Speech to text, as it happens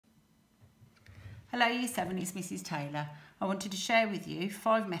Hello Year 7, it's Mrs Taylor. I wanted to share with you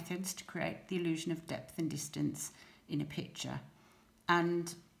 5 methods to create the illusion of depth and distance in a picture,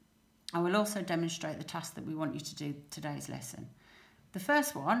 and I will also demonstrate the task that we want you to do today's lesson. The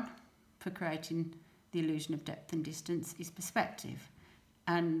first one for creating the illusion of depth and distance is perspective,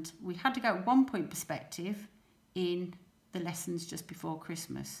 and we had to go 1 point perspective in the lessons just before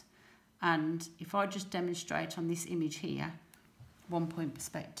Christmas, and if I just demonstrate on this image here 1 point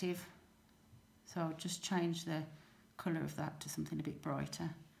perspective, so I'll just change the colour of that to something a bit brighter.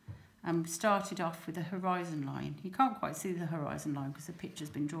 And we started off with a horizon line. You can't quite see the horizon line because the picture's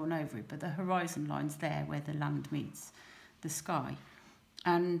been drawn over it, but the horizon line's there where the land meets the sky.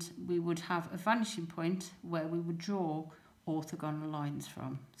 And we would have a vanishing point where we would draw orthogonal lines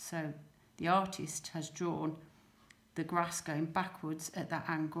from. So the artist has drawn the grass going backwards at that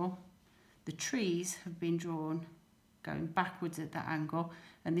angle. The trees have been drawn going backwards at that angle,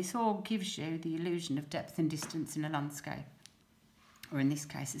 and this all gives you the illusion of depth and distance in a landscape, or in this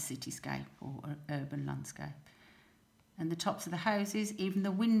case a cityscape or an urban landscape. And the tops of the houses, even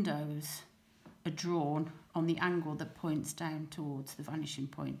the windows, are drawn on the angle that points down towards the vanishing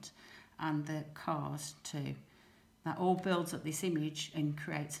point, and the cars too. That all builds up this image and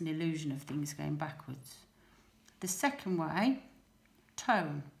creates an illusion of things going backwards. The second way,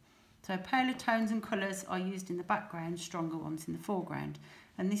 tone. So paler tones and colours are used in the background, stronger ones in the foreground.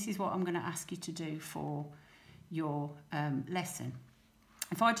 And this is what I'm going to ask you to do for your lesson.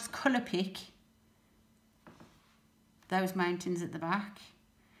 If I just colour pick those mountains at the back,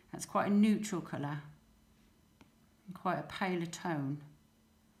 that's quite a neutral colour and quite a paler tone.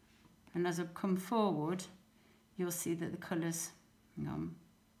 And as I come forward, you'll see that the colours,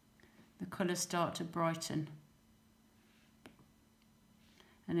 the colours start to brighten.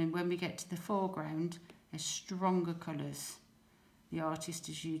 And then when we get to the foreground, there's stronger colours. The artist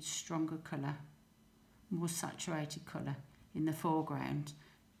has used stronger colour, more saturated colour in the foreground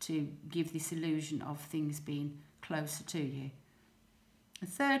to give this illusion of things being closer to you. The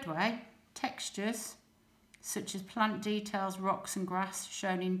third way, textures, such as plant details, rocks and grass,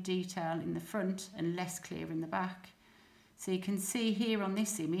 shown in detail in the front and less clear in the back. So you can see here on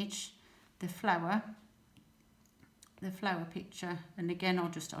this image, the flower picture, and again I'll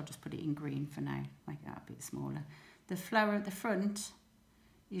just put it in green for now, make that a bit smaller. The flower at the front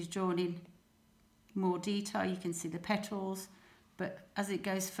is drawn in more detail, you can see the petals, but as it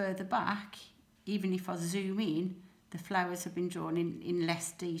goes further back, even if I zoom in, the flowers have been drawn in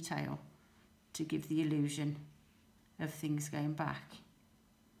less detail to give the illusion of things going back.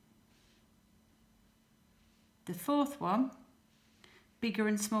 The fourth one, bigger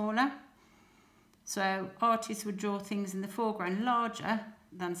and smaller. So artists would draw things in the foreground larger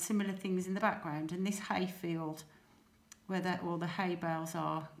than similar things in the background, and this hay field where all the hay bales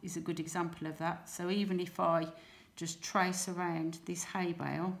are is a good example of that. So even if I just trace around this hay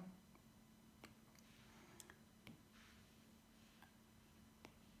bale,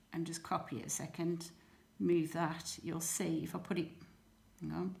 and just copy it a second, move that, you'll see if I put it,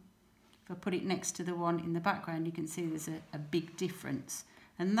 if I put it next to the one in the background, you can see there's a big difference.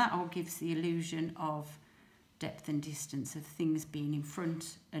 And that all gives the illusion of depth and distance, of things being in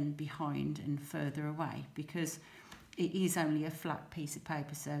front and behind and further away, because it is only a flat piece of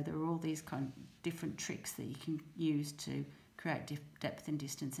paper. So there are all these kind of different tricks that you can use to create depth and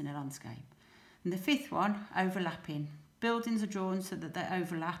distance in a landscape. And the fifth one, overlapping. Buildings are drawn so that they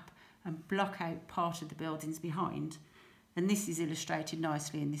overlap and block out part of the buildings behind. And this is illustrated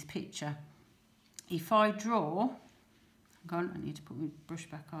nicely in this picture. If I draw, I need to put my brush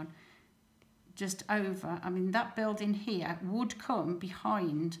back on, just over, that building here would come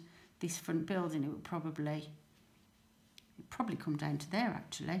behind this front building. It would probably come down to there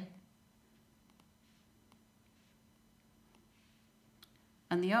actually.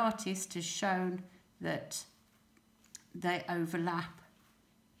 And the artist has shown that they overlap.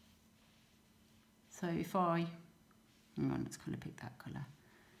 So if I, let's colour pick that colour.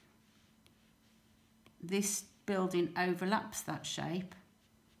 This building overlaps that shape,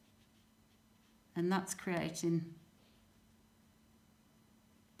 and that's creating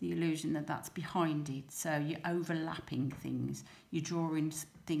the illusion that that's behind it. So you're overlapping things, you're drawing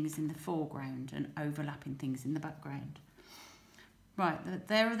things in the foreground and overlapping things in the background. Right,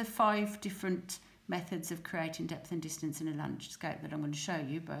 there are the 5 different methods of creating depth and distance in a landscape that I'm going to show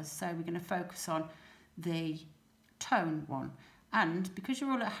you, but so we're going to focus on the tone one. And because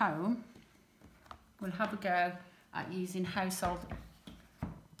you're all at home, we'll have a go at using household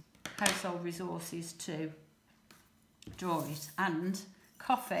resources to draw it. And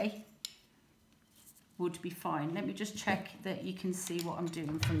coffee would be fine. Let me just check that you can see what I'm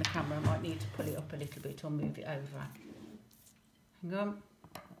doing from the camera. I might need to pull it up a little bit or move it over. Hang on.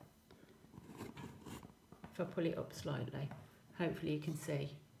 If I pull it up slightly, hopefully you can see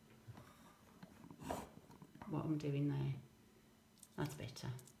what I'm doing there. That's better.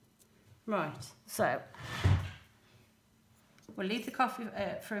 Right, so we'll leave the coffee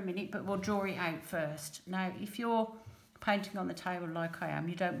for a minute, but we'll draw it out first. Now, if you're painting on the table like I am,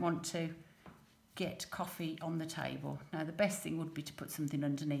 you don't want to get coffee on the table. Now, the best thing would be to put something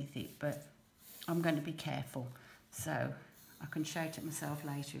underneath it, but I'm going to be careful, so I can shout at myself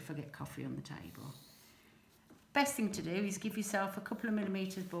later if I get coffee on the table. Best thing to do is give yourself a couple of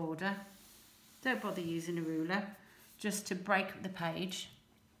millimetres border. Don't bother using a ruler, just to break up the page,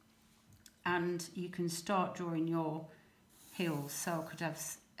 and you can start drawing your hills. So I could have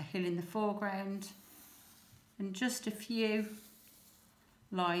a hill in the foreground and just a few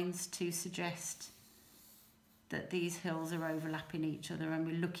lines to suggest that these hills are overlapping each other, and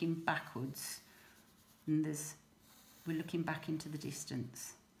we're looking backwards, and we're looking back into the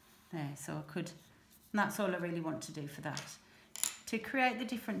distance there. So I could, and that's all I really want to do for that. To create the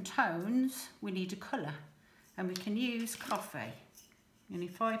different tones, we need a colour, and we can use coffee. And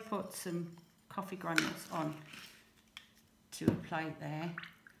if I put some coffee granules on to a plate there,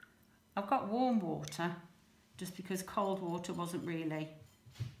 I've got warm water, just because cold water wasn't really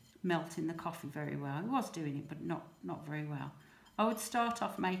melting the coffee very well. It was doing it, but not very well. I would start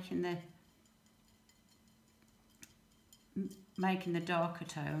off making the darker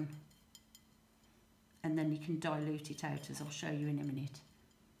tone, and then you can dilute it out, as I'll show you in a minute.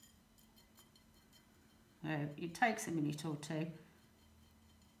 It takes a minute or two.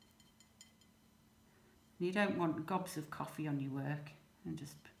 You don't want gobs of coffee on your work, and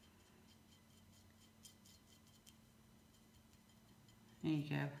just, there you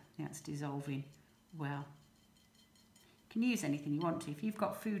go, that's dissolving well. You can use anything you want to. If you've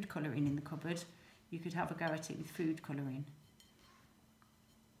got food colouring in the cupboard, you could have a go at it with food colouring.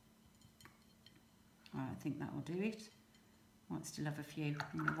 I think that will do it. I might still have a few.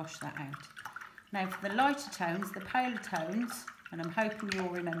 I'm going to wash that out. Now for the lighter tones, the paler tones, and I'm hoping you'll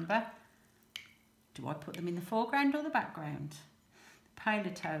remember, do I put them in the foreground or the background? The paler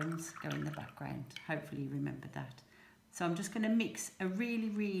tones go in the background. Hopefully you remember that. So I'm just going to mix a really,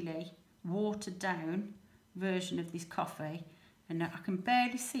 really watered down version of this coffee, and I can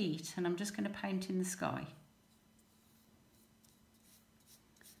barely see it, and I'm just going to paint in the sky.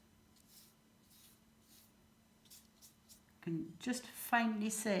 Can just faintly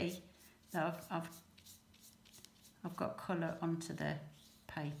see that I've got colour onto the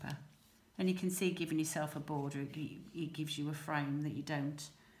paper, and you can see giving yourself a border, it gives you a frame that you don't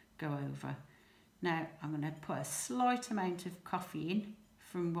go over. Now I'm going to put a slight amount of coffee in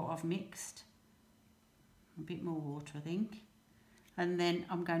from what I've mixed, a bit more water I think, and then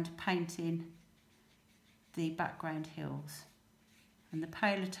I'm going to paint in the background hills, and the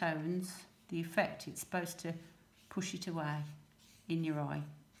paler tones, the effect, it's supposed to push it away in your eye,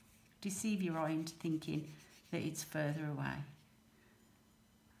 deceive your eye into thinking that it's further away.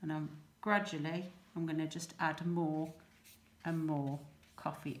 And I'm going to just add more and more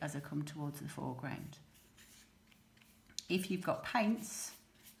coffee as I come towards the foreground. If you've got paints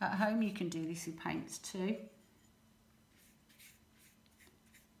at home, you can do this with paints too.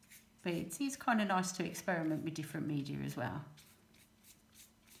 But it's kind of nice to experiment with different media as well.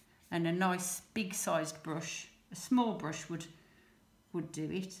 And a nice big sized brush, a small brush would do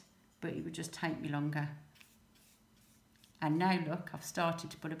it, but it would just take me longer. And now look, I've started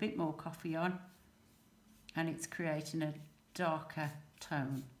to put a bit more coffee on, and it's creating a darker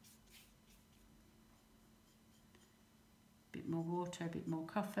tone. A bit more water, a bit more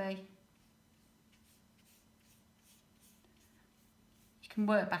coffee. You can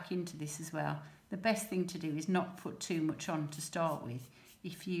work back into this as well. The best thing to do is not put too much on to start with.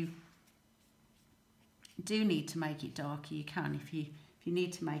 If you do need to make it darker, you can. If you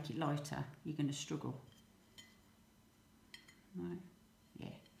need to make it lighter, you're going to struggle. Right, yeah,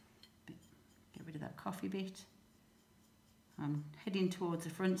 get rid of that coffee bit. I'm heading towards the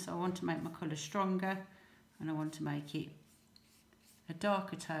front, so I want to make my colour stronger, and I want to make it a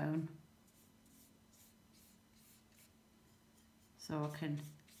darker tone, so I can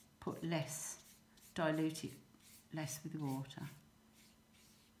put less, dilute it less with the water.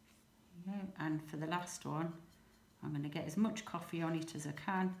 There you go. And for the last one, I'm going to get as much coffee on it as I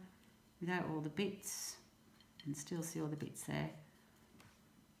can without all the bits. You can still see all the bits there,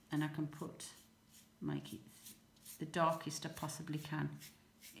 and I can make it the darkest I possibly can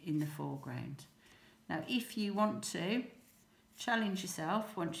in the foreground. Now if you want to challenge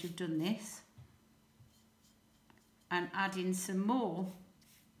yourself once you've done this, and add in some more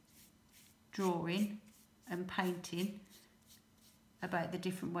drawing and painting about the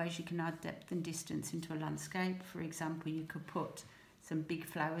different ways you can add depth and distance into a landscape. For example, you could put some big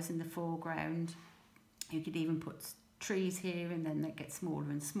flowers in the foreground. You could even put trees here and then they get smaller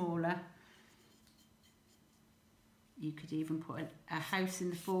and smaller. You could even put a house in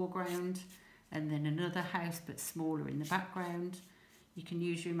the foreground and then another house but smaller in the background. You can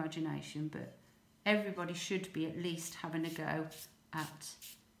use your imagination, but everybody should be at least having a go at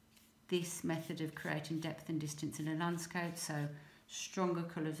this method of creating depth and distance in a landscape. So stronger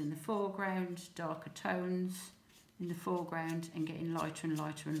colours in the foreground, darker tones in the foreground, and getting lighter and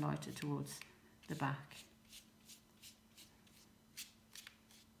lighter and lighter towards the back.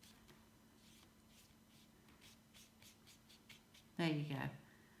 There you go.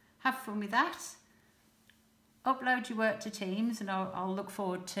 Have fun with that. Upload your work to Teams and I'll look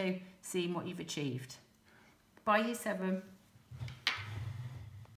forward to seeing what you've achieved. Bye, Year 7.